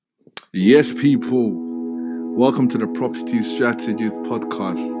Yes, people. Welcome to the Property Strategies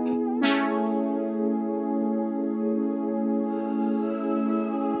Podcast.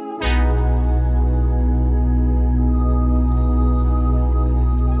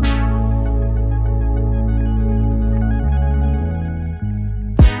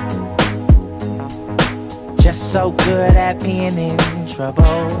 Just so good at being in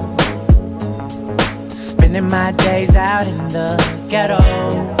trouble. Spending my days out in the ghetto.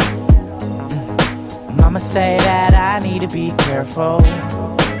 Mama say that I need to be careful.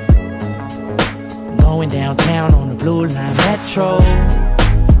 Going downtown on the Blue Line Metro.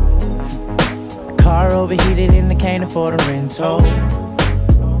 Car overheated and I can't afford a rental.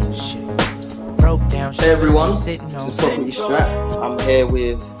 Shit. Broke down. Hey everyone, this is Property Strat. I'm here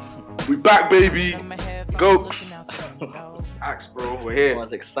with... We back, baby. Gokes. Axe, bro, we're here.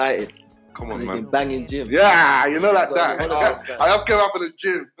 Everyone's excited. Come on, We've man. been banging gym. Yeah, you know like You got that. any holidays, I have came up in the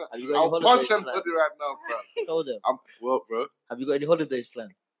gym. Have you got I'll any punch holidays everybody planned? right now, bro. Told them. What, bro? Have you got any holidays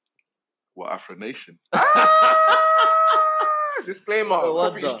planned? What, Afro Nation? Disclaimer, Oh,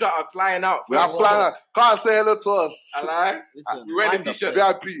 what's Property that? Strat are flying out. We are flying out. Can't say hello to us. I lie. Listen, We wearing the mind up, t-shirts.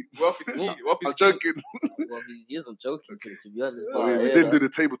 guys. VIP. Wealthy ski. Wealthy I'm ski. joking. Well, he isn't joking, to be honest. We didn't do the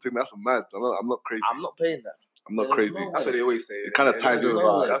table thing. That's mad. I'm not crazy. I'm not paying that. I'm not There's crazy. no That's what they always say. It kind of ties in with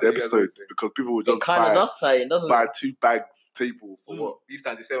no way. the That's what you guys always episodes say. because people will It just kind of does tie in, doesn't buy it? 2 bags table for what? These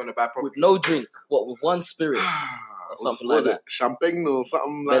times they say on the bad With property. no drink. What, with one spirit? something What like was that. it? Champagne or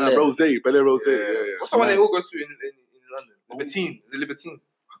something like that? Bel-Air. Belle Rosé. Yeah. Yeah. What's the one they all go to in London? Libertine. Is it Libertine?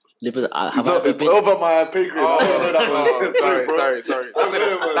 Have It's I not, ever it's been? over my pay grade. I don't know that one. sorry. bro. Sorry. I don't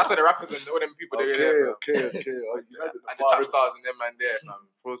know, man. That's what the rappers and all them people they there. Okay. Oh, you had it. And the trap stars and them man there, fam.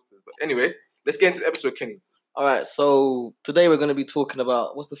 Fraudsters. But anyway, let's get into the episode, Kenny. All right, so today we're going to be talking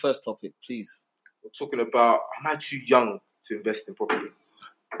about... What's the first topic, please? We're talking about, am I too young to invest in property?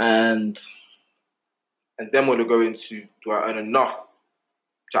 And... And then we're going to go into, do I earn enough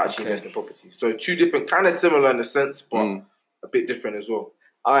to actually Okay. invest in property? So 2 different, kind of similar in a sense, but Mm. a bit different as well.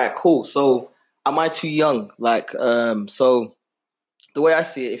 All right, cool. So, am I too young? So the way I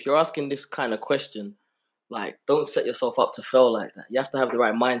see it, if you're asking this kind of question, don't set yourself up to fail like that. You have to have the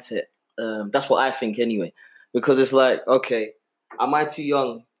right mindset. That's what I think anyway. Because it's like, okay, am I too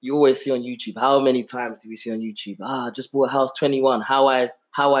young? You always see on YouTube. How many times do we see on YouTube? I just bought a house 21. How I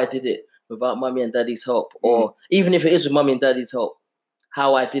did it without mommy and daddy's help. Or even if it is with mommy and daddy's help,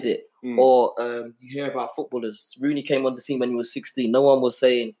 how I did it. Or you hear about footballers. Rooney came on the scene when he was 16. No one was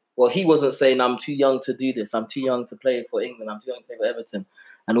saying, well, he wasn't saying, I'm too young to do this. I'm too young to play for England. I'm too young to play for Everton.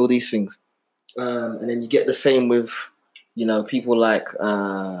 And all these things. And then you get the same with, people like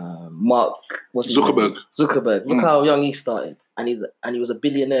Mark Zuckerberg. Zuckerberg. Look how young he started. And he was a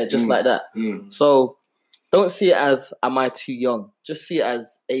billionaire just like that. So don't see it as, am I too young? Just see it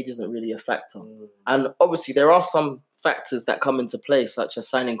as age isn't really a factor. And obviously there are some factors that come into play, such as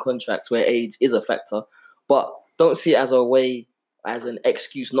signing contracts where age is a factor. But don't see it as as an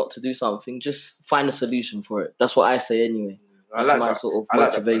excuse not to do something. Just find a solution for it. That's what I say anyway. That's I like my that. sort of I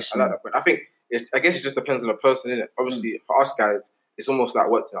like that, motivation. I like that. But I think, I guess it just depends on the person, innit? Obviously, for us guys, it's almost like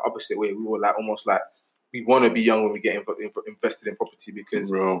what the opposite way. We were almost like, we want to be young when we get invested in property because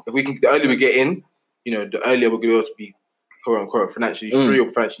Bro. if we can, the earlier we get in, the earlier we're going to be able to be, quote unquote, financially free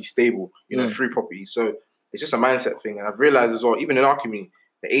or financially stable, free property. So it's just a mindset thing. And I've realized as well, even in our community,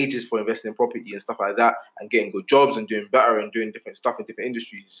 the ages for investing in property and stuff like that and getting good jobs and doing better and doing different stuff in different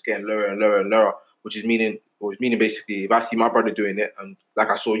industries is getting lower and lower and lower, which is meaning basically if I see my brother doing it and like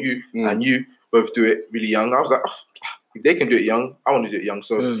I saw you and you both do it really young, I was like, if they can do it young, I want to do it young.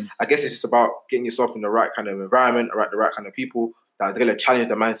 So I guess it's just about getting yourself in the right kind of environment, the right kind of people that are going to challenge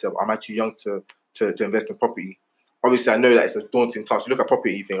the mindset of, am I too young to invest in property? Obviously, I know that it's a daunting task. You look at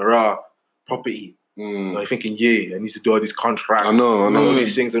property, you think, property. You're thinking, I need to do all these contracts. I know. And all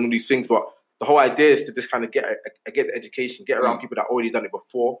these things. But the whole idea is to just kind of get the education, get around people that already done it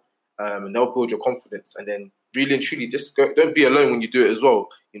before, and they'll build your confidence. And then really and truly, just don't be alone when you do it as well.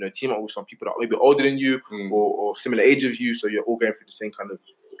 Team up with some people that are maybe older than you or similar age of you, so you're all going through the same kind of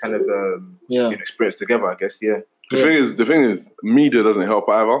experience together, I guess. Yeah. The thing is, media doesn't help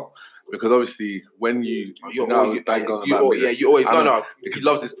either. Because obviously, when you always he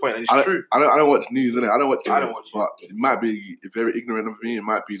loves this point, and it's true. I don't watch news, innit? I don't watch news, watch but it might be very ignorant of me. It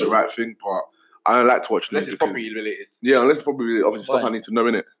might be the right thing, but I don't like to watch news. Unless it's property related. Yeah, unless it's probably obviously stuff I need to know,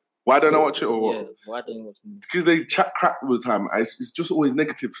 innit? Why don't I watch it or what? Yeah, why don't you watch news? Because they chat crap all the time. It's just always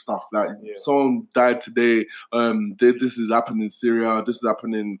negative stuff. Like someone died today. This is happening in Syria. This is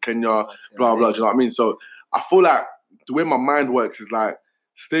happening in Kenya. Blah blah. Do you know what I mean? So I feel like the way my mind works is like,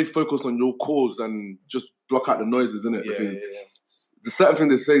 stay focused on your cause and just block out the noises, innit? the certain thing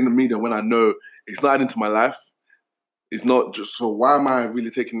they're saying to me that when I know it's not adding to my life, it's not just, so why am I really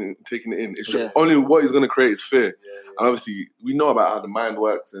taking it in? It's just only what it's going to create is fear. And obviously, we know about how the mind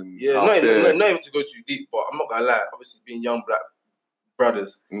works and not even to go too deep, but I'm not going to lie, obviously being young black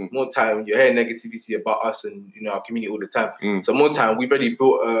brothers, more time, you hear negativity about us and, you know, our community all the time. So more time, we've already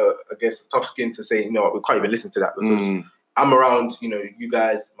built, I guess, a tough skin to say, you know, we can't even listen to that because I'm around, you know, you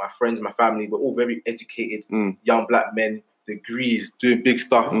guys, my friends, my family, we're all very educated, young black men, degrees, doing big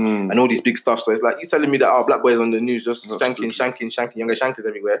stuff and all these big stuff. So it's like you telling me that our black boys on the news just shanking younger shankers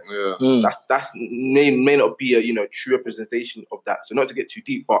everywhere. That's may not be a, you know, true representation of that. So not to get too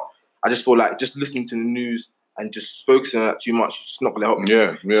deep, but I just feel like just listening to the news and just focusing on that too much, it's not going to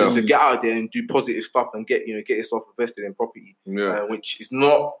help me. So to get out there and do positive stuff and get yourself invested in property, which is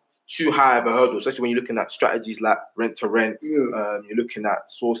not too high of a hurdle, especially when you're looking at strategies like rent to rent. You're looking at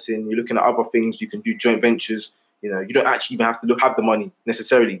sourcing. You're looking at other things. You can do joint ventures. You know, you don't actually even have to have the money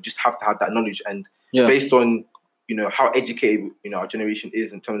necessarily. You just have to have that knowledge. And based on, you know, how educated, you know, our generation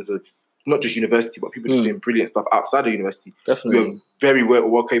is in terms of not just university, but people just doing brilliant stuff outside of university. Definitely. We're very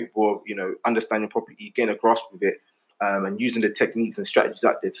well capable of, you know, understanding property, getting a grasp of it, and using the techniques and strategies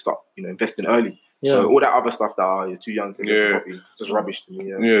out there to start, you know, investing early. So all that other stuff that you're too young to invest in property, it's just rubbish to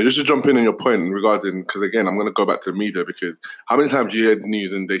me. Just to jump in on your point regarding, because again, I'm going to go back to the media, because how many times do you hear the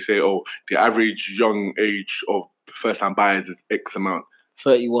news and they say, oh, the average young age of first-time buyers is X amount?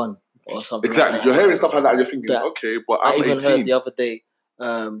 31 or something. Exactly. Like you're hearing stuff like that and you're thinking, okay, but I'm 18. I even heard the other day,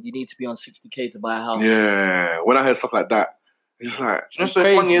 you need to be on 60K to buy a house. Yeah. When I heard stuff like that, it's like... You know, so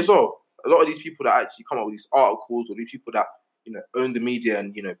funny as well. A lot of these people that actually come up with these articles, or these people that, you know, own the media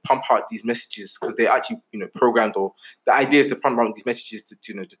and, you know, pump out these messages because they're actually, you know, programmed, or the idea is to pump out these messages to,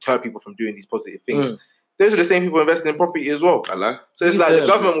 you know, deter people from doing these positive things. Those are the same people investing in property as well. Hello? So it's like the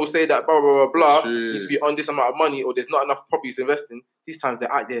government will say that blah, blah, blah, blah, needs to be on this amount of money, or there's not enough properties to invest in. These times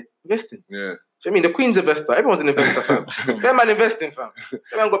they're out there investing. Yeah. So I mean, the Queen's investor, everyone's an investor, fam. That man investing, fam.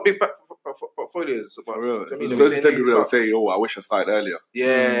 That man got big portfolios. For real. Those are the people that will say, oh, I wish I started earlier.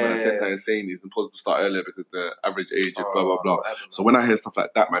 Yeah. When I said that, saying it's impossible to start earlier because the average age is blah, blah, blah. So when I hear stuff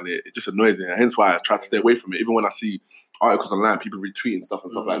like that, man, it just annoys me. And hence why I try to stay away from it. Even when I see articles online, people retweeting stuff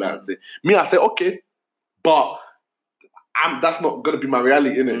and stuff like that. And say, me, I say, okay, but that's not going to be my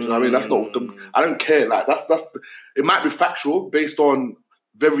reality, innit? You know what I mean? That's not, I don't care. Like, it might be factual based on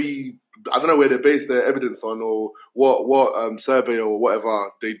very, I don't know where they base their evidence on or what survey or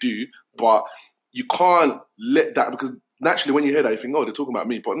whatever they do, but you can't let that, because naturally when you hear that you think, oh, they're talking about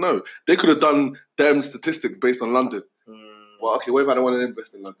me, but no, they could have done them statistics based on London. Well, okay, what if I don't want to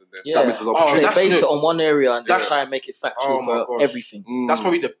invest in London then? That misses opportunity. They base it on one area and they try and make it factual for everything. That's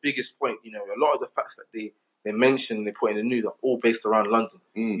probably the biggest point. You know, a lot of the facts that they mention, they put in the news are all based around London.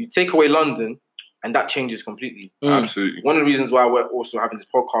 You take away London, and that changes completely. Absolutely. One of the reasons why we're also having this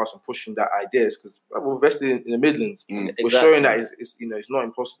podcast and pushing that idea is because we're invested in the Midlands. We're showing that it's not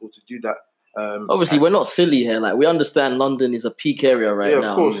impossible to do that. Obviously, we're not silly here. Like, we understand London is a peak area right now.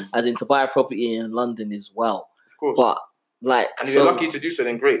 Of course. As in, to buy a property in London is well. Of course. But like, and if you're lucky to do so,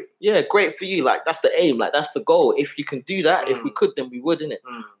 then great. Yeah, great for you. Like, that's the aim. Like, that's the goal. If you can do that, if we could, then we would, innit?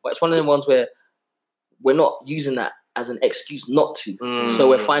 But it's one of them ones where we're not using that as an excuse not to. So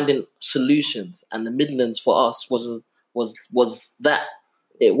we're finding solutions, and the Midlands for us was that.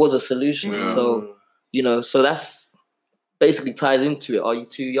 It was a solution. So, you know, so that's basically ties into it. Are you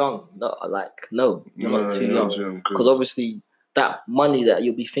too young? No, you're not too young. Because obviously that money that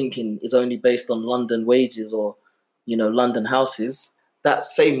you'll be thinking is only based on London wages or, you know, London houses. That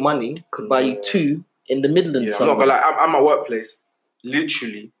same money could buy you two in the Midlands. I'm not gonna lie, I'm at workplace.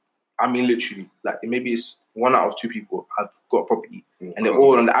 Literally, like maybe it's 1 out of 2 people have got a property, and they're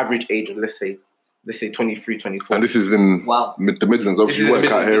all on the average age of let's say 23, 24. And this is in the Midlands. Obviously, you work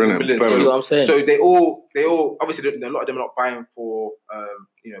out here, innit? See what I'm saying? So they all obviously a lot of them are not buying for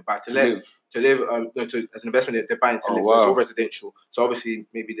buy to live as an investment. They're buying to live. So it's all residential. So obviously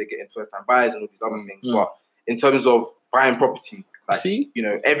maybe they're getting first time buyers and all these other things. But in terms of buying property, like, you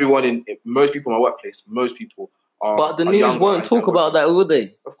know, everyone most people in my workplace, but the news won't talk about that, will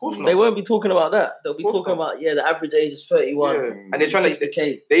they? Of course not. They won't be talking about that. They'll be talking about the average age is 31. Yeah. And they're trying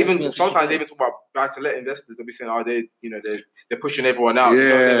to sometimes they even talk about buy-to-let investors. They'll be saying, they're pushing everyone out.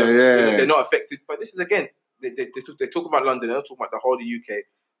 They're not affected. But this is again, they talk about London. They don't talk about the whole of the UK.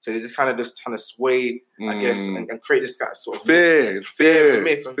 So they're just trying to sway, I guess, and create this kind of sort of fear. It's fear.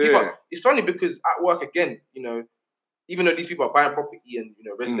 It's funny because at work again, you know, even though these people are buying property and, you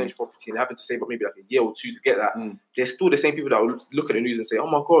know, residential property and having to save up maybe like a year or 2 to get that, they're still the same people that will look at the news and say, oh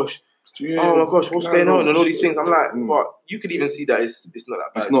my gosh, what's going on? And all these things. I'm like, but you could even see that it's not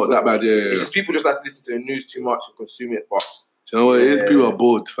that bad. It's not that bad, It's just people just like to listen to the news too much and consume it. But you know what it is? People are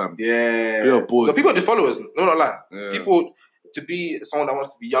bored, fam. Yeah. People are bored. No, people are just followers. No, not lying. Yeah. People, to be someone that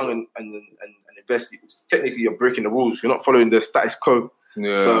wants to be young and invest, technically you're breaking the rules. You're not following the status quo.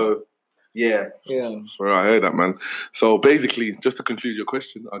 Yeah. So, yeah. Right, I heard that, man. So basically, just to conclude your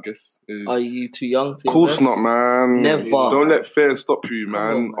question, I guess, is... Are you too young to Of course invest? not, man. Never. Don't let fear stop you,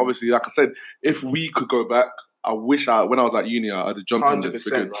 man. Man. Obviously, like I said, if we could go back, I wish when I was at uni, I'd have jumped in this.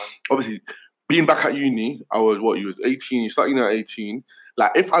 Because obviously, being back at uni, I was, you was 18, you started uni at 18.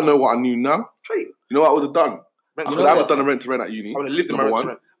 Like, if I know what I knew now, hey, you know what I would have done? I could have done a rent-to-rent at uni. I would have lived in my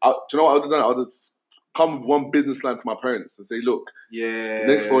rent-to-rent. Do you know what I would have done? I would have come with one business plan to my parents and say, look, the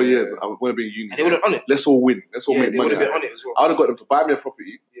next 4 years, I want to be in uni. And they would have on it. Let's all win. Let's all make money. They would have been on it as well. I would have got them to buy me a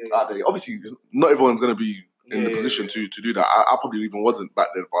property. Obviously, not everyone's going to be in the position to do that. I probably even wasn't back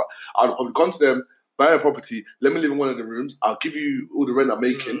then, but I would have probably gone to them, buy a property, let me live in one of the rooms, I'll give you all the rent I'm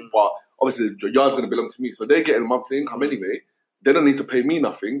making, but obviously your yard's going to belong to me. So they're getting a monthly income anyway. They don't need to pay me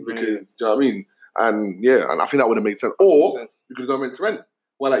nothing because, do you know what I mean? And and I think that would have made sense. Or you could have gone rent to rent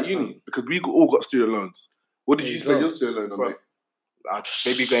while at uni because we all got student loans. What did you spend your student loan on, mate?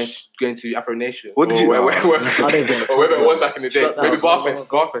 Maybe going to Afro Nation. What did you... Wherever it was back in the day. Maybe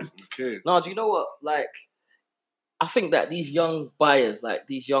Barfest. Okay. No, do you know what? Like, I think that these young buyers, like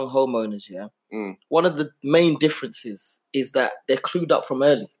these young homeowners, one of the main differences is that they're clued up from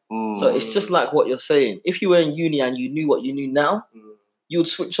early. So it's just like what you're saying. If you were in uni and you knew what you knew now, you would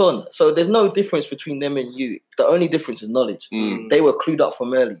switch on. So there's no difference between them and you. The only difference is knowledge. They were clued up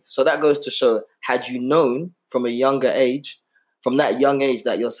from early. So that goes to show, had you known from a younger age, from that young age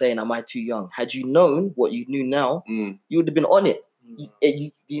that you're saying, am I too young? Had you known what you knew now, you would have been on it.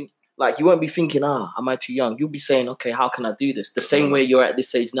 You won't be thinking, am I too young? You'll be saying, okay, how can I do this? The same way you're at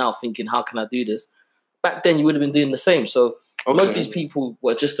this age now thinking, how can I do this? Back then, you would have been doing the same. So most of these people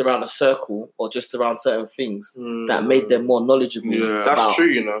were just around a circle or just around certain things that made them more knowledgeable. Yeah. That's true,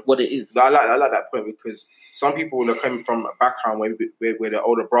 you know. What it is. I like that point because some people are coming from a background where their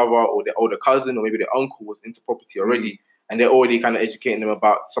older brother or their older cousin or maybe their uncle was into property already. And they're already kind of educating them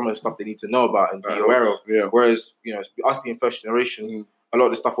about some of the stuff they need to know about and be aware of. Yeah. Whereas, you know, us being first generation, a lot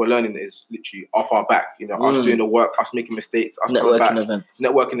of the stuff we're learning is literally off our back. You know, us doing the work, us making mistakes, us networking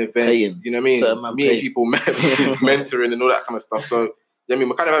events, paying, you know what I mean? Meeting people, mentoring and all that kind of stuff. So, I mean,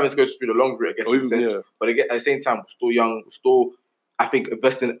 we're kind of having to go through the long route, I guess, in a sense. But again, at the same time, we're still young, we're still, I think,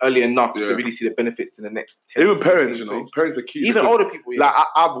 investing early enough to really see the benefits in the next 10 Even parents, you know, parents are key. Even older people, Like,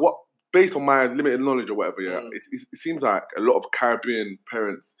 based on my limited knowledge or whatever, it seems like a lot of Caribbean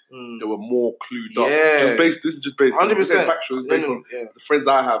parents, they were more clued up. This is just based 100% factual, based on the friends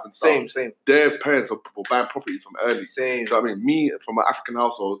I have and stuff. Same. Their parents were buying properties from early. Same. You know what I mean? Me, from an African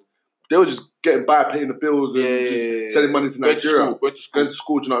household, they were just getting by, paying the bills and just sending money to Nigeria. Going to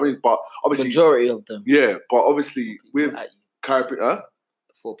school, do you know what I mean? But obviously... Majority of them. Yeah, but obviously with Caribbean... The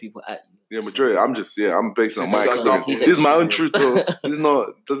 4 people at you. Yeah, majority. I'm basing on my experience. This is my own truth. This is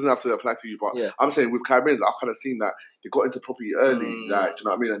doesn't have to apply to you, but I'm saying with Caribbeans, I've kind of seen that they got into property early, like, do you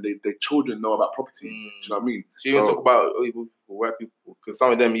know what I mean? And their children know about property. Do you know what I mean? So you even talk about white people, because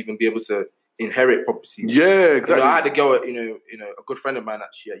some of them even be able to inherit property. Yeah, exactly. You know, I had a girl, you know, a good friend of mine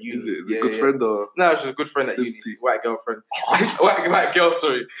actually at uni. Is it a good friend or? No, she's a good friend at uni. White girlfriend. white girl,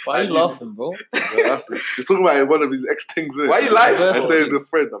 sorry. Why are you laughing, bro? You're talking about one of his ex-things, isn't it? Why are you lying? I say the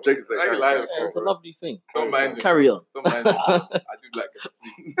friend. I'm joking. Why are you lying? It's a lovely thing. Don't mind it. Carry on. Don't mind it. I do like girls,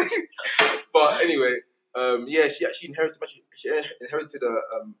 please. But anyway, she actually inherited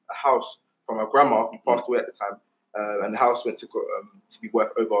a house from her grandma who passed away at the time. And the house went to be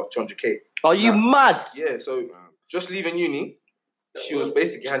worth over 200k. Are you mad? Yeah, so just leaving uni, she was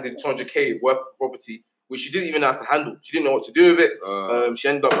basically handed 200k worth of property, which she didn't even know how to handle. She didn't know what to do with it. She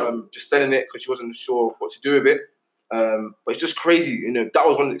ended up just selling it because she wasn't sure what to do with it. But it's just crazy, you know. That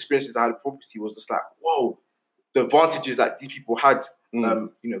was one of the experiences I had with property. Was just like, whoa, the advantages that these people had, you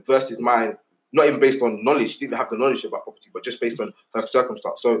know, versus mine. Not even based on knowledge. She didn't have the knowledge about property, but just based on her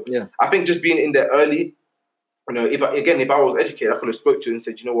circumstance. So I think just being in there early. You know, if I was educated, I could have spoke to her and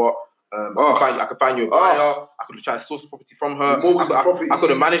said, you know what, I could find you a buyer. I could have tried to source the property from her. I could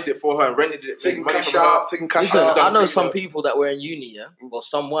have managed it for her and rented it, taking cash out. Listen, I know some people that were in uni, or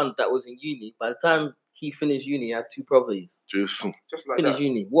someone that was in uni. By the time he finished uni, he had 2 properties. Just like finished that.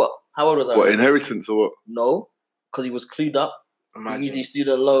 Uni. What? How old was I? What, inheritance or what? No, because he was clued up. Imagine. He used his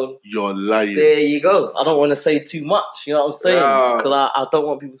student loan. You're lying. There you go. I don't want to say too much. You know what I'm saying? Because I don't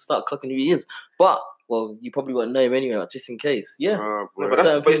want people to start clocking who he is. But well, you probably won't know him anyway, just in case. Yeah, but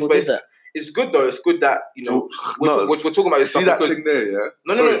it's good though. It's good that, you know, we're talking about this stuff. See that thing there, yeah?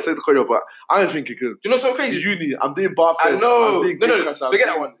 No. Say the call, but I don't think it could. Do you know what's so crazy? Uni, I'm doing bar fest. I know. No, forget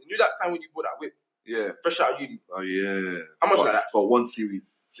that one. You knew that time when you bought that whip? Yeah. Fresh out of uni. Oh yeah. How much like that? Got one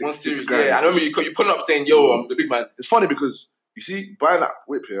series. One Six series. grand. Yeah, I remember you pulling up saying, "Yo, I'm the big man." It's funny because you see, buying that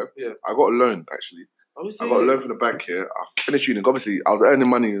whip here, Yeah. I got a loan actually. I got a loan from the bank here. I finished uni. Obviously, I was earning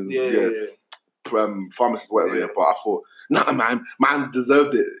money. Pharmacist, whatever. Yeah. But I thought, nah, man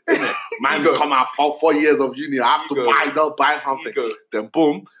deserved it. Man, come out 4 years of uni. I have to buy something. Then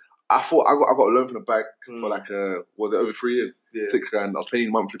boom, I thought I got a loan from the bank for like was it over 3 years? Yeah. 6 grand. I was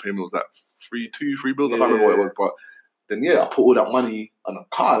paying monthly payment. Was like 3 bills. I can't remember what it was, but. Then I put all that money on a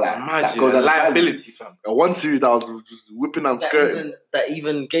car. Like, imagine that liability, fam. And one series that I was just whipping and skirting. That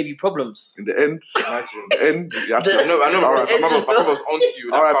even gave you problems. In the end, imagine. I know. My brother was onto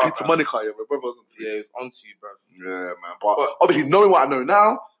you. R.I.P. to Monica, yeah. My brother was onto you. Yeah, he was onto you, bro. Yeah, man. But obviously, knowing what I know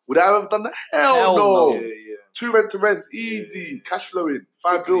now, would I have done that? Hell no. Yeah. 2 rent-to-rents, easy, cash flowing,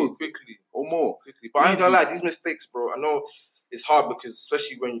 5 bills, quickly or more. But I ain't gonna lie, these mistakes, bro. I know. It's hard because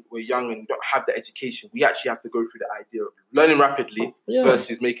especially when we're young and don't have the education, we actually have to go through the idea of learning rapidly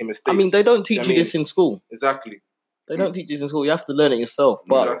versus making mistakes. I mean, they don't teach you this in school. Exactly. They don't teach this in school. You have to learn it yourself.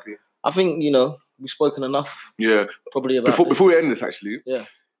 But I think, we've spoken enough. Yeah. Probably about Before we end this, actually. Yeah.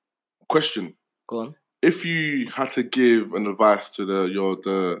 Question. Go on. If you had to give an advice to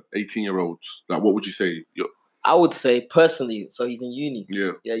the 18-year-olds, like what would you say? I would say personally, so he's in uni.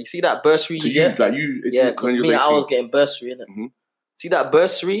 Yeah. Yeah, you see that bursary you get? Yeah, because me, I was getting bursary, innit? Mm-hmm. See that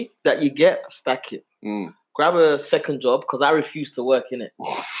bursary that you get? Stack it. Grab a second job, because I refused to work, innit?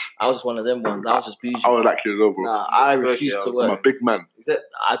 I was one of them ones. I was just bougie. I was like you as well, bro. Nah, I refused to work. I'm a big man.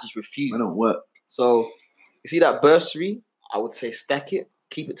 I just refused. I don't work. So, you see that bursary? I would say stack it,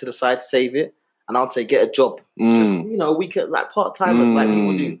 keep it to the side, save it, and I would say get a job. Just, we can, like part-timers like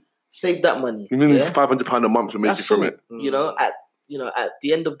people do. Save that money. You mean it's £500 a month to make you from it? At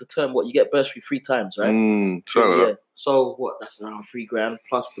the end of the term, you get bursary 3 times, right? So what? That's around £3,000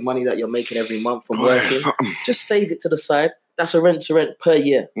 plus the money that you're making every month from working. Just save it to the side. That's a rent to rent per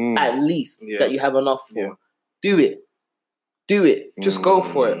year, at least that you have enough for. Do it. Just go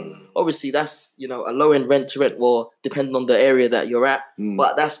for it. Obviously, that's a low end rent to rent, well, depending on the area that you're at.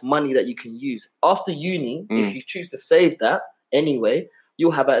 But that's money that you can use after uni. If you choose to save that anyway,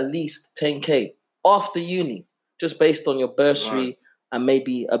 you'll have at least 10k after uni, just based on your bursary and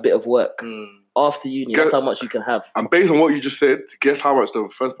maybe a bit of work. After uni, that's how much you can have. And based on what you just said, guess how much the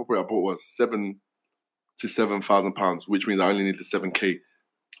first property I bought was? £7,000 to £7,000, which means I only needed 7k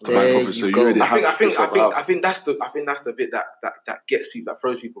to buy property. So you already I think that's the bit that gets people, that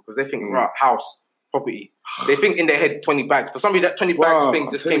throws people, because they think house. Property. They think in their head 20 bags. For somebody, that 20 bags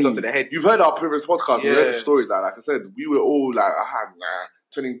thing just came onto their head. You've heard our previous podcast. We heard the stories. Like I said, we were all like,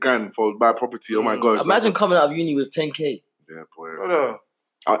 20 grand for buy property. Oh my God. Imagine coming out of uni with 10k. Yeah, boy.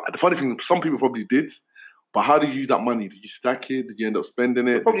 The funny thing, some people probably did. But how do you use that money? Did you stack it? Did you end up spending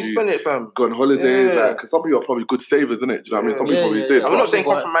it? Probably spend it, fam. Go on holidays? Because some people are probably good savers, isn't it? Do you know what I mean? Some people probably did. I'm not saying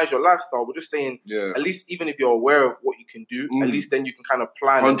compromise your lifestyle. We're just saying, at least even if you're aware of what you can do, at least then you can kind of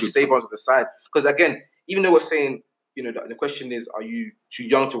plan and save onto the side. Because again, even though we're saying, the question is, are you too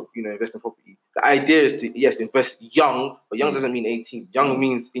young to, invest in property? The idea is to, invest young, but young doesn't mean 18. Young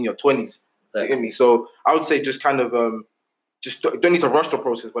means in your 20s. Exactly. You get me? So I would say just kind of, just don't need to rush the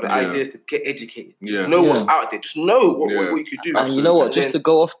process, but the idea is to get educated. Just know what's out there. Just know what you could do. And you know what? Just to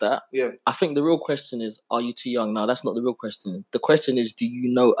go off that, I think the real question is, are you too young? No, that's not the real question. The question is, do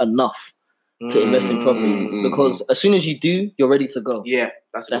you know enough to invest in property? Because as soon as you do, you're ready to go. Yeah,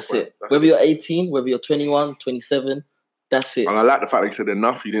 that's it. Whether you're 18, whether you're 21, 27, that's it. And I like the fact that you said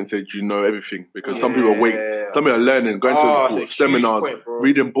enough. You didn't say, do you know everything? Because some people some people are learning, going to seminars,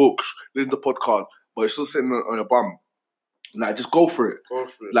 reading books, listening to podcasts, but it's still sitting on your bum. Like, just go for it.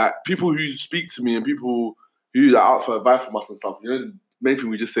 Like, people who speak to me and people who are out for advice from us and stuff, the main thing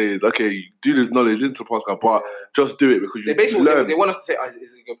we just say is, okay, do the knowledge, listen to the podcast, but just do it because you learn. They want us to say,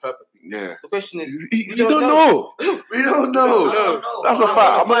 is it going perfectly? Yeah. The question is, you don't know. We don't know. No. That's a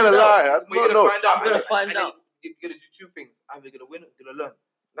fact. I'm not going to lie. You're going to find out. I'm going to find out. You're going to do 2 things. Either you're going to win or you're going to learn.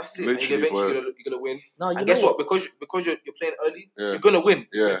 That's it. Literally, you're going to win. No, and guess what? Because you're playing early, you're going to win.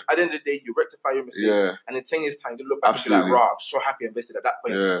 Yeah. At the end of the day, you rectify your mistakes. And in 10 years' time, you look back and be like, I'm so happy I invested at that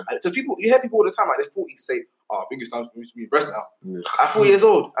point. Because you hear people all the time at their 40s say, I think it's time to be breast now. At 40 years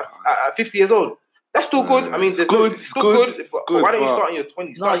old, at 50 years old. That's still good. I mean, it's still good. But why don't you start in your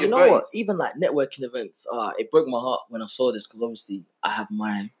 20s? No, you know what? Even like networking events, it broke my heart when I saw this, because obviously I have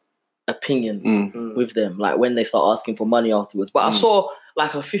my opinion with them, like when they start asking for money afterwards. But I saw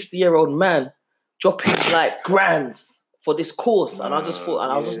like a 50-year-old man dropping like grands for this course, and I just thought,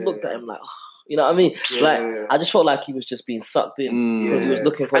 and I just looked at him like, you know what I mean? I just felt like he was just being sucked in because he was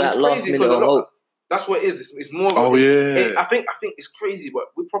looking for that last minute of hope. That's what it is. It's more. I think it's crazy, but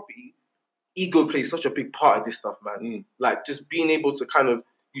with property, ego plays such a big part of this stuff, man. Like, just being able to kind of,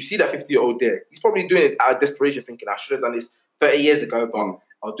 you see that 50-year-old there, he's probably doing it out of desperation, thinking, I should have done this 30 years ago, but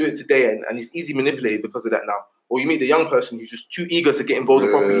I'll do it today, and he's easy manipulated because of that now. Or you meet the young person who's just too eager to get involved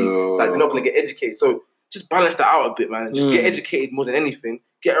in property, like they're not going to get educated. So just balance that out a bit, man. Just get educated more than anything.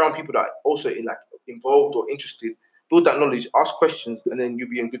 Get around people that are also involved or interested. Build that knowledge, ask questions, and then you'll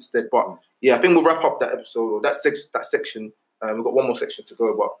be in good stead. But yeah, I think we'll wrap up that episode or that section. We've got one more section to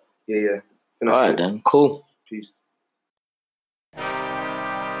go, but yeah. All right then, cool. Peace. You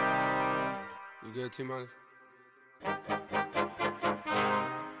good, T-Minus?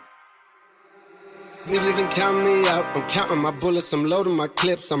 Niggas can count me out. I'm counting my bullets, I'm loading my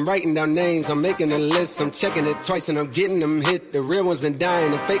clips, I'm writing down names, I'm making a list, I'm checking it twice and I'm getting them hit. The real ones been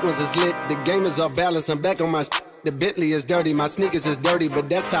dying, the fake ones is lit. The game is off balance, I'm back on my shit. The Bentley is dirty, my sneakers is dirty, but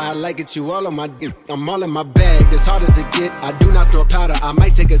that's how I like it. You all on my dick, I'm all in my bag, as hard as it get. I do not store powder, I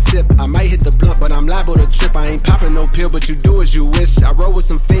might take a sip, I might hit the blunt, but I'm liable to trip. I ain't popping no pill, but you do as you wish. I roll with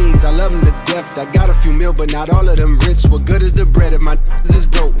some fiends, I love them to death. I got a few mil, but not all of them rich. What good is the bread if my is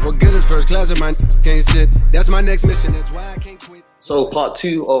broke? What good is first class if my can't sit? That's my next mission, that's why I can't quit. So part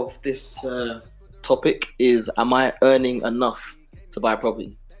 2 of this topic is, am I earning enough to buy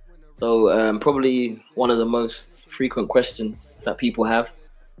property? So probably one of the most frequent questions that people have,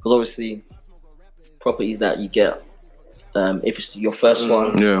 because obviously properties that you get, if it's your first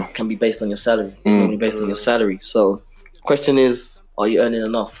one, can be based on your salary. It's normally based on your salary. So the question is, are you earning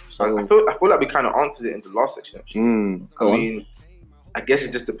enough? So I feel like we kind of answered it in the last section, actually. I mean, I guess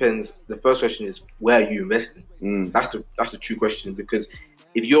it just depends. The first question is, where are you investing? That's the true question, because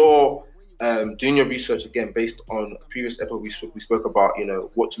if you're doing your research again based on a previous episode we spoke about,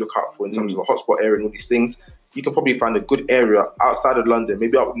 what to look out for in terms of a hotspot area and all these things, you can probably find a good area outside of London,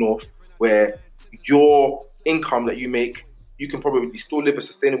 maybe up north, where your income that you make, you can probably still live a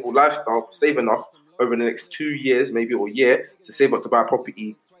sustainable lifestyle, save enough over the next 2 years, maybe, or year, to save up to buy a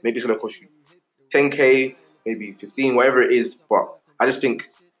property. Maybe it's going to cost you 10k, maybe 15, whatever it is. But I just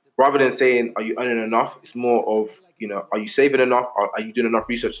think, rather than saying, are you earning enough? It's more of, are you saving enough? Are you doing enough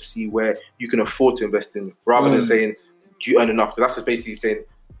research to see where you can afford to invest in? Rather than saying, do you earn enough? Because that's just basically saying,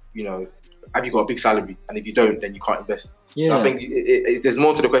 have you got a big salary? And if you don't, then you can't invest. Yeah. So I think there's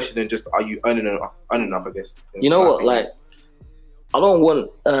more to the question than just, are you earning enough, I guess. You know what? Like, I don't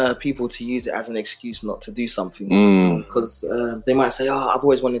want people to use it as an excuse not to do something. Because they might say, I've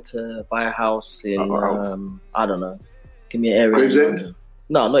always wanted to buy a house in, I don't know, give me an area. Gravesend?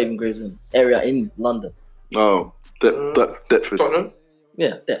 No, not even Gravesend. Area in London. Oh, that's Deptford. Tottenham?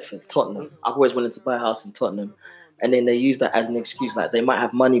 Yeah, Deptford, Tottenham. I've always wanted to buy a house in Tottenham. And then they use that as an excuse, like they might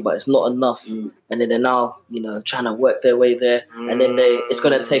have money, but it's not enough. And then they're now, trying to work their way there. And then it's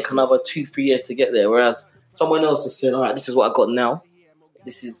going to take another 2-3 years to get there. Whereas someone else is saying, all right, this is what I got now.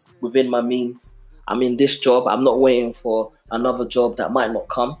 This is within my means. I'm in this job. I'm not waiting for another job that might not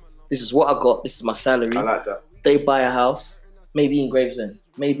come. This is what I got. This is my salary. I like that. They buy a house, maybe in Gravesend,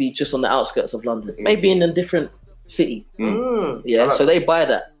 maybe just on the outskirts of London, maybe in a different city. Yeah, so they buy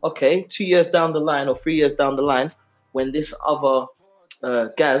that. Okay, 2 years down the line or 3 years down the line, when this other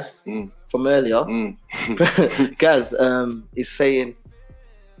Gaz from earlier, Gaz is saying,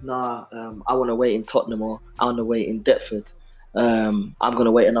 I want to wait in Tottenham, or I want to wait in Deptford. I'm going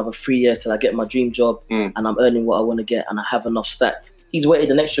to wait another 3 years till I get my dream job and I'm earning what I want to get and I have enough stacked. He's waited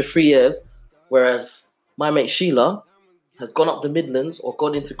an extra 3 years, whereas my mate Sheila has gone up the Midlands or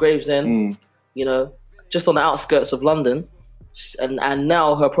gone into Gravesend, just on the outskirts of London, and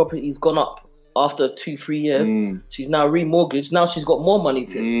now her property's gone up after 2-3 years. She's now remortgaged. Now she's got more money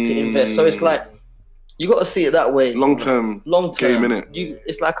to invest. So it's like, you got to see it that way. Long term game, innit?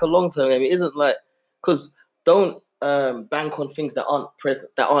 It's like a long term game. It isn't like, because don't bank on things that aren't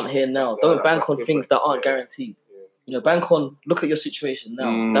present, that aren't here now. Don't bank on things that aren't guaranteed. Bank on, look at your situation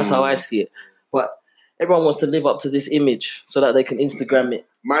now. That's how I see it. But everyone wants to live up to this image so that they can Instagram it.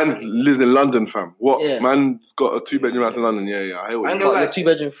 Man lives in London, fam. What? Yeah. Man's got a 2-bedroom house in London. Yeah. I hear what Got a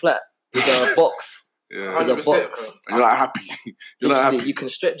 2-bedroom flat with a box. Yeah. There's a box. You're not happy. You're not happy. You can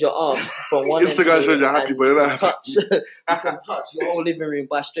stretch your arm from one end Instagram shows you're happy, but you're not happy. You can touch your whole living room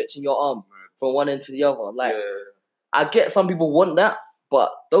by stretching your arm from one end to the other. Like, I get some people want that,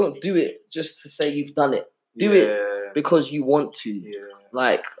 but don't do it just to say you've done it. Do it because you want to. Yeah.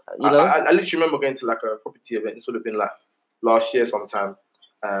 Like, I literally remember going to like a property event. This would have been like last year sometime.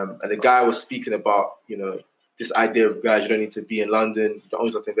 And the guy was speaking about, this idea of, guys, you don't need to be in London. You don't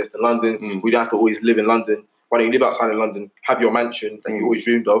always have to invest in London. We don't have to always live in London. Why don't you live outside of London, have your mansion that you always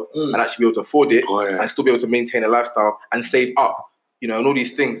dreamed of, and actually be able to afford it, and still be able to maintain a lifestyle and save up, and all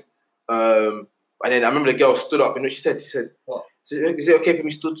these things. And then I remember the girl stood up, she said, what? Is it okay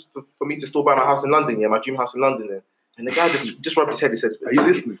for me to still buy my house in London? Yeah, my dream house in London. Then. And the guy just rubbed his head. He said, "Are you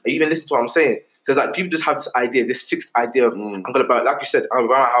listening? Are you even listening to what I'm saying?" So like people just have this idea, this fixed idea of I'm gonna buy, like you said, I'm gonna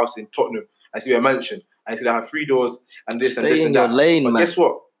buy my house in Tottenham. I see a mansion. I see I have 3 doors and this and this Stay and in that. your lane, But man. guess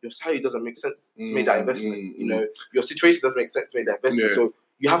what? Your salary doesn't make sense to make that investment. You know, your situation doesn't make sense to make that investment. Yeah. So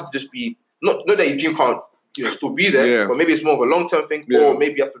you have to just be not that your dream can't still be there, Yeah. but maybe it's more of a long-term thing, Yeah. or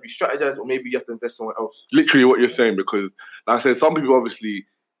maybe you have to re-strategize, or maybe you have to invest somewhere else. Literally what you're saying, because like I said, some people obviously,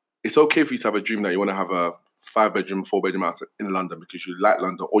 it's okay for you to have a dream that you want to have a 5-bedroom, 4-bedroom house in London because you like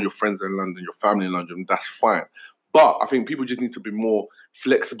London, or your friends are in London, your family in London. That's fine. But I think people just need to be more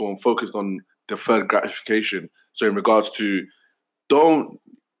flexible and focused on deferred gratification. So in regards to,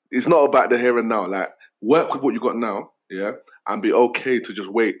 it's not about the here and now. Like, work with what you got now, yeah, and be okay to just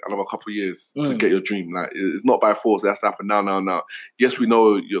wait another couple of years to get your dream. Like, it's not by force. It has to happen now. Yes, we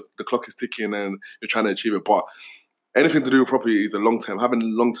know the clock is ticking and you're trying to achieve it, but anything to do with property is having a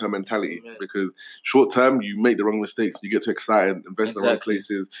long-term mentality, because short-term, you make the wrong mistakes, you get too excited, invest in the wrong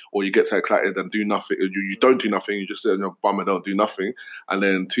places, or you get too excited and do nothing. You don't do nothing, you just sit on your bum and don't do nothing, and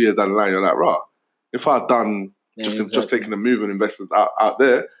then 2 years down the line, you're like, rah, if I'd done just taking a move and invested out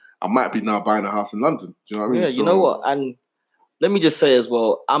there, I might be now buying a house in London. Do you know what I mean? Yeah, you know what? And let me just say as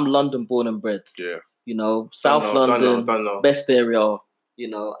well, I'm London born and bred. Yeah. You know, South London, best area. You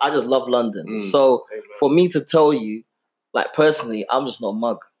know, I just love London. So for me to tell you, like personally, I'm just not a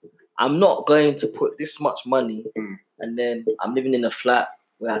mug. I'm not going to put this much money and then I'm living in a flat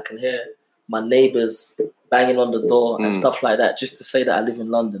where I can hear my neighbours banging on the door and stuff like that just to say that I live in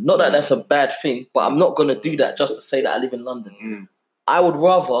London. Not that that's a bad thing, but I'm not going to do that just to say that I live in London. I would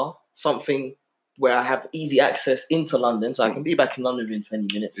rather something where I have easy access into London, so I can be back in London within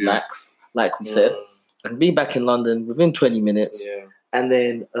 20 minutes max, like we said. I can be back in London within 20 minutes. Yeah. And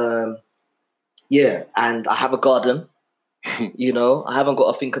then, and I have a garden. You know, I haven't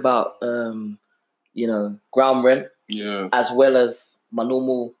got to think about, ground rent, as well as my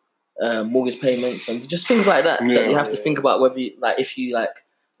normal mortgage payments and just things like that that you have to think about. Whether you, if you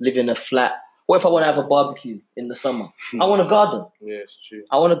live in a flat. What if I want to have a barbecue in the summer? I want a garden. Yeah, it's true.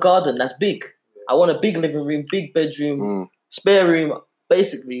 I want a garden that's big. I want a big living room, big bedroom, spare room.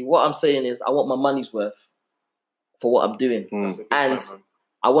 Basically, what I'm saying is I want my money's worth for what I'm doing. And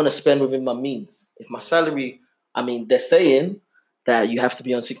I want to spend within my means. If my salary, they're saying that you have to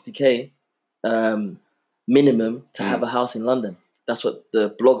be on 60K minimum to have a house in London. That's what the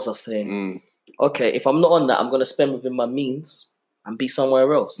blogs are saying. Okay, if I'm not on that, I'm going to spend within my means and be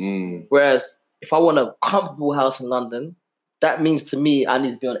somewhere else. Whereas if I want a comfortable house in London, that means to me I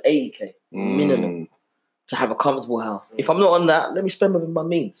need to be on 80K minimum to have a comfortable house. If I'm not on that, let me spend within my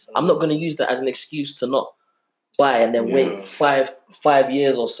means. I'm not going to use that as an excuse to not buy and then wait five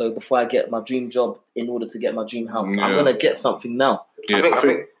years or so before I get my dream job in order to get my dream house. I'm going to get something now. I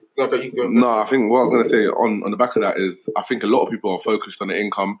think what I was going to say on the back of that is I think a lot of people are focused on the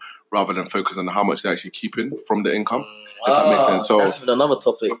income rather than focused on how much they're actually keeping from the income, if that makes sense. So that's another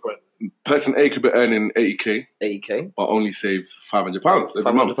topic. Person A could be earning 80K, but only saves £500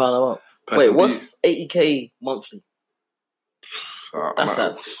 every month. £500 a month. Wait, what's 80K monthly? That's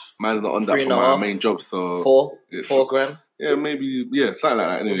man's not on that for my main job, so four grand. Yeah, maybe something like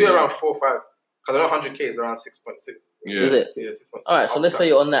that. Anyway, it'll be around 4 or 5. Because I know 100K is around 6.6. Yeah, is it? Yeah, 6.6. All right, so let's say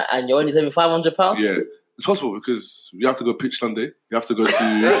you're on that and you're only saving £500. Yeah, it's possible because you have to go pitch Sunday. You have to go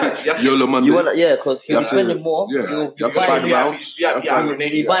to YOLO Mondays. Because you're spending more. Yeah, you have to buy the house.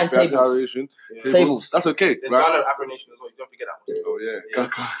 You're buying tables. That's okay. There's Ghana Afro Nation as well. You don't forget that one. Oh yeah,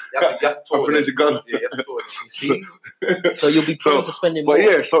 you have to tour Afro Nation Ghana. Yeah, you have to tour. So you'll be prone to spending more. But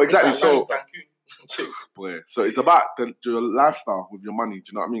yeah, so exactly. So Boy, so it's about your lifestyle with your money.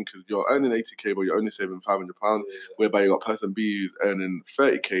 Do you know what I mean? Because you're earning 80K, but you're only saving £500. Whereby you got person B who's earning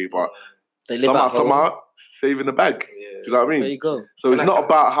 30K, but somehow saving the bag. Yeah. Do you know what I mean? There you go. So it's not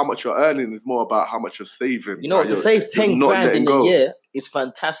about how much you're earning; it's more about how much you're saving. You know, to save 10 grand in a year is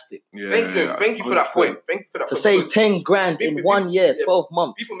fantastic. Yeah, thank you for that point. To save 10 grand in 1 year, 12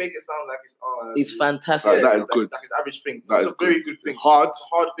 months. People make it sound like it's fantastic. That is good. That's his average thing. That is a very good thing. It's hard. It's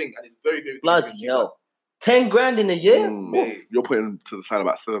a hard thing, and it's very, very bloody hell. 10 grand in a year? You're putting to the side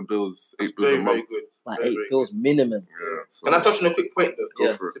about 7 bills, 8 bills a month. Very good. Like 8 bills minimum. Yeah, so. Can I touch on a quick point though?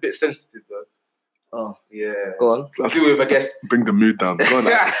 Go for it. It's a bit sensitive though. Oh. Yeah. Go on. To do with, I guess. Bring the mood down. Go on.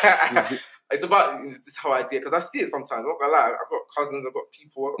 It's about this whole idea, because I see it sometimes. I'm not gonna lie. I've got cousins, I've got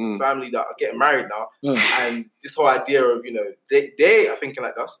people, I've got family that are getting married now. And this whole idea of, they are thinking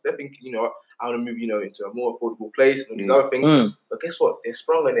like us. They're thinking, I want to move, into a more affordable place and all these other things. But guess what? They're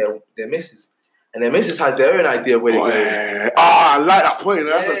sprung on their missus. And their missus has their own idea of where they're going. I like that point.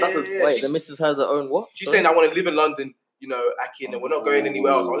 Wait, the missus has their own what? She's saying, I want to live in London, you know, Akin, and we're not going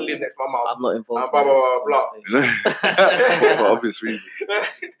anywhere else. I want to live next to my mum. I'm not involved. Blah, blah, blah, blah. For obvious reasons.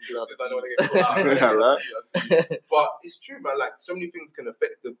 But it's true, man. Like, so many things can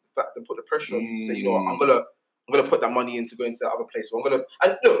affect the fact and put the pressure on you to say, you know what, I'm gonna put that money into going to that other place. So and look,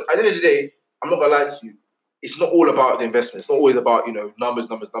 at the end of the day, I'm not gonna lie to you. It's not all about the investment. It's not always about, you know, numbers.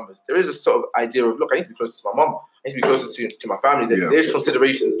 There is a sort of idea of, look, I need to be closer to my mum. I need to be closer to my family. There's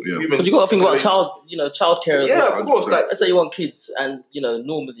considerations. Because you got to think about childcare as well. Yeah, of course. Like, let's say you want kids, and you know,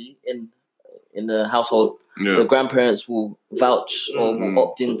 normally in the household, the grandparents will vouch or will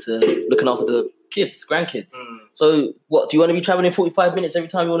opt into looking after the grandkids. So, what do you want to be traveling 45 minutes every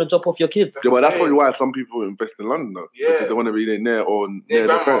time you want to drop off your kids? Yeah, but that's probably why some people invest in London, though. Yeah, because they want to be near or near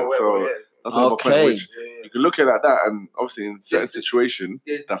their parents. So that's another point. Which you can look at it like that, and obviously in certain situations,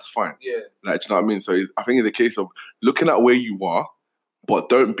 that's fine. Yeah, like, do you know what I mean? So I think it's a case of looking at where you are, but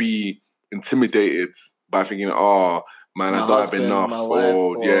don't be intimidated by thinking, "Oh, man, I don't have enough,"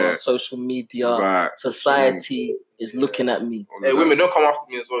 or social media, society is looking at me. Hey, women, don't come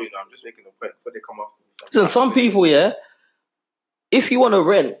after me as well. You know, I'm just making a point before they come after me. Listen, some people, if you want to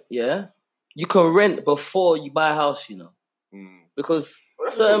rent, you can rent before you buy a house. You know, because.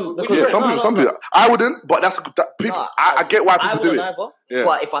 Some people. I wouldn't, but that's people. I get why people do it. Either,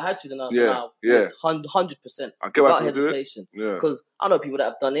 but if I had to, then I would 100%. I get why people hesitation. Do it. Because I know people that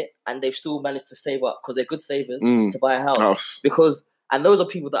have done it and they've still managed to save up because they're good savers to buy a house. And those are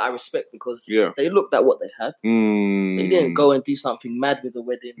people that I respect because they looked at what they had. They didn't go and do something mad with the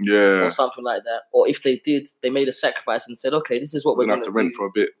wedding or something like that. Or if they did, they made a sacrifice and said, okay, this is what we're going to have to rent for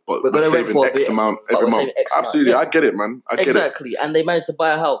a bit. But we're going to rent for X amount every month. Absolutely, I get it, man. I get it. Exactly. And they managed to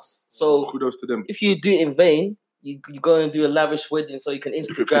buy a house. So kudos to them. If you do it in vain, you go and do a lavish wedding so you can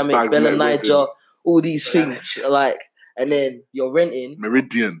Instagram it, Bella Niger, all these things. And then you're renting.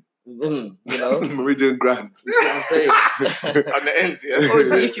 Meridian. You know, Meridian Grand. That's what I'm saying. On the ends,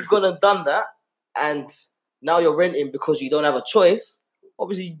 Obviously, if you've gone and done that, and now you're renting because you don't have a choice,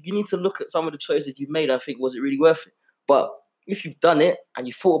 obviously you need to look at some of the choices you've made and think, was it really worth it? But if you've done it and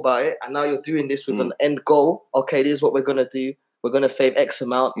you thought about it, and now you're doing this with an end goal, okay, this is what we're gonna do. We're gonna save X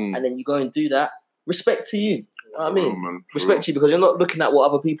amount, and then you go and do that. Respect to you. You know what I mean? Man, respect to you because you're not looking at what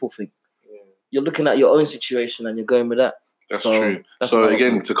other people think. You're looking at your own situation and you're going with that. That's true. So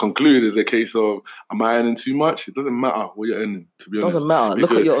again, to conclude, is a case of, am I earning too much? It doesn't matter what you're earning, to be honest. It doesn't matter.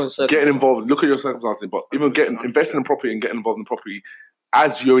 Look at your own circumstances. Getting involved, look at your circumstances, but even investing in property and getting involved in property,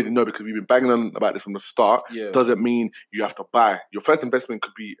 as you already know, because we've been banging on about this from the start, doesn't mean you have to buy. Your first investment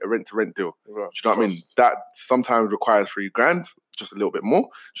could be a rent-to-rent deal. Right. Do you know what I mean? That sometimes requires $3,000, just a little bit more. Do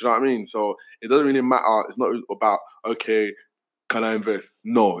you know what I mean? So it doesn't really matter. It's not about, okay, can I invest?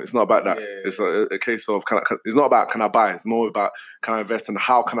 No, it's not about that. It's a case of it's not about can I buy. It's more about can I invest and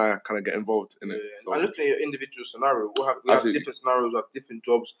how can I get involved in it. So, and looking at your individual scenario, we have different scenarios, we have different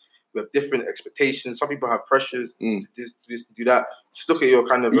jobs, we have different expectations. Some people have pressures to do that. Just look at your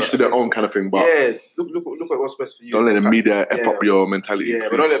kind of each to their own kind of thing. But look at what's best for you. Don't let the media F up your mentality. Yeah,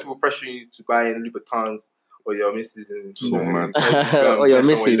 but don't let people pressure you to buy in Louboutins. Or your missus and man. Or your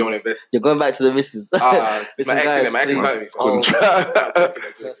missus. You don't invest. You're going back to the missus. My ex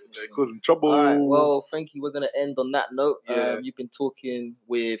causing trouble. All right, well, thank you. We're going to end on that note. You've been talking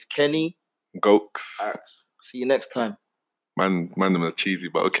with Kenny. Gokes. See you next time. Man, them are cheesy,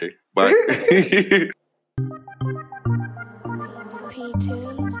 but okay. Bye.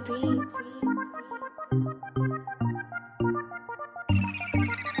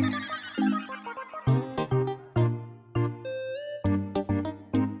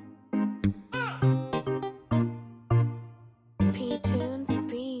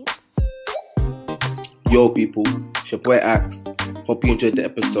 Yo people, it's your boy Axe. Hope you enjoyed the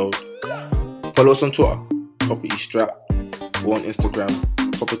episode. Follow us on Twitter, Property Strat, or on Instagram,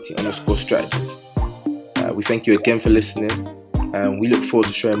 property_strategist. We thank you again for listening, and we look forward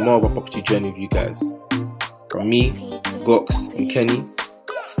to sharing more of our property journey with you guys. From me, Gox, and Kenny,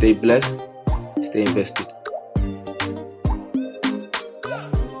 stay blessed, stay invested.